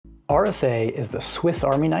RSA is the Swiss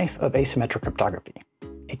Army knife of asymmetric cryptography.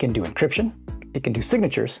 It can do encryption, it can do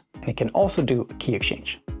signatures, and it can also do a key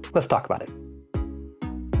exchange. Let's talk about it.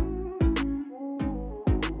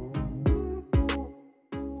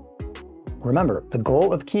 Remember, the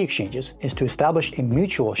goal of key exchanges is to establish a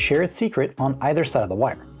mutual shared secret on either side of the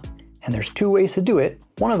wire. And there's two ways to do it.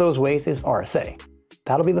 One of those ways is RSA.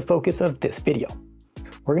 That'll be the focus of this video.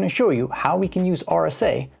 We're going to show you how we can use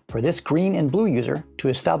RSA for this green and blue user to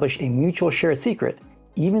establish a mutual shared secret,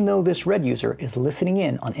 even though this red user is listening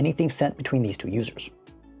in on anything sent between these two users.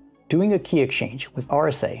 Doing a key exchange with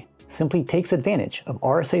RSA simply takes advantage of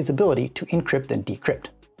RSA's ability to encrypt and decrypt.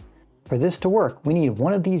 For this to work, we need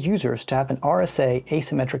one of these users to have an RSA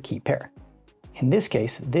asymmetric key pair. In this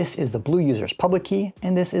case, this is the blue user's public key,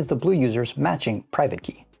 and this is the blue user's matching private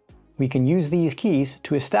key. We can use these keys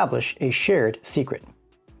to establish a shared secret.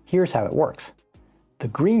 Here's how it works. The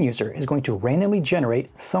green user is going to randomly generate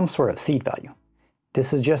some sort of seed value.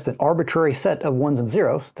 This is just an arbitrary set of ones and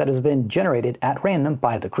zeros that has been generated at random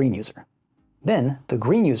by the green user. Then the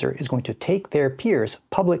green user is going to take their peer's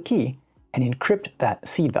public key and encrypt that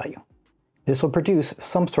seed value. This will produce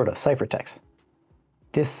some sort of ciphertext.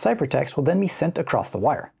 This ciphertext will then be sent across the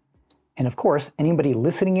wire. And of course, anybody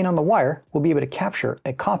listening in on the wire will be able to capture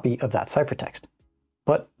a copy of that ciphertext.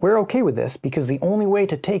 But we're okay with this because the only way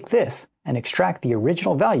to take this and extract the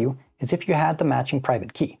original value is if you had the matching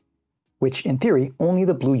private key, which in theory only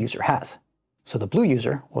the blue user has. So the blue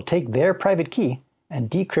user will take their private key and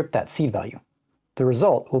decrypt that seed value. The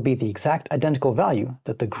result will be the exact identical value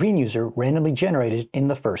that the green user randomly generated in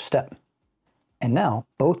the first step. And now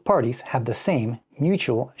both parties have the same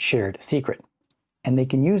mutual shared secret. And they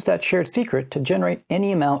can use that shared secret to generate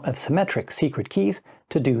any amount of symmetric secret keys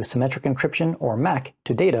to do symmetric encryption or MAC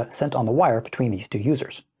to data sent on the wire between these two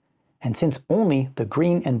users. And since only the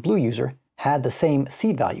green and blue user had the same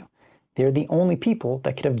seed value, they're the only people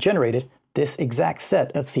that could have generated this exact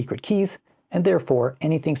set of secret keys, and therefore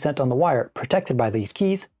anything sent on the wire protected by these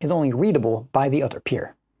keys is only readable by the other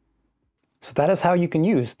peer. So that is how you can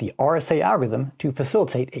use the RSA algorithm to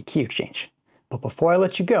facilitate a key exchange. But before I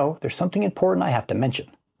let you go, there's something important I have to mention.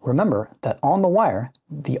 Remember that on the wire,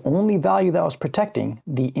 the only value that was protecting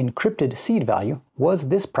the encrypted seed value was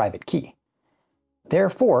this private key.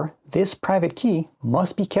 Therefore, this private key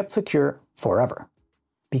must be kept secure forever.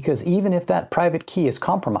 Because even if that private key is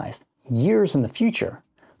compromised years in the future,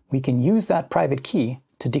 we can use that private key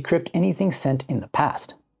to decrypt anything sent in the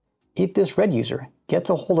past. If this red user gets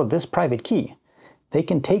a hold of this private key, they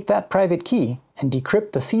can take that private key and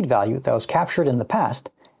decrypt the seed value that was captured in the past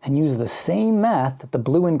and use the same math that the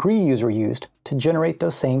blue and green user used to generate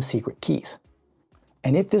those same secret keys.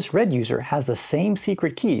 And if this red user has the same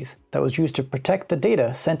secret keys that was used to protect the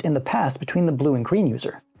data sent in the past between the blue and green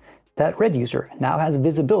user, that red user now has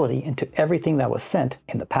visibility into everything that was sent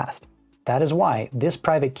in the past. That is why this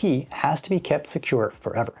private key has to be kept secure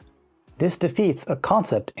forever. This defeats a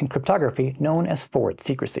concept in cryptography known as forward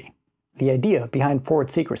secrecy. The idea behind forward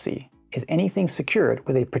secrecy is anything secured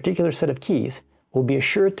with a particular set of keys will be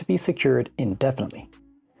assured to be secured indefinitely.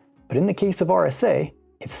 But in the case of RSA,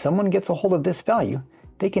 if someone gets a hold of this value,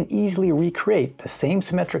 they can easily recreate the same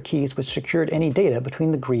symmetric keys which secured any data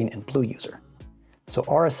between the green and blue user. So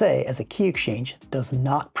RSA as a key exchange does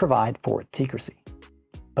not provide forward secrecy.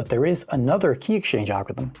 But there is another key exchange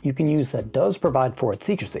algorithm you can use that does provide forward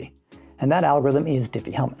secrecy, and that algorithm is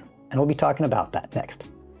Diffie-Hellman, and we'll be talking about that next.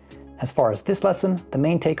 As far as this lesson, the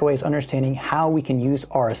main takeaway is understanding how we can use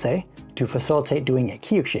RSA to facilitate doing a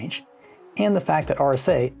key exchange, and the fact that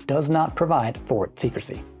RSA does not provide forward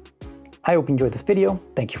secrecy. I hope you enjoyed this video,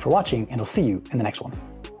 thank you for watching, and I'll see you in the next one.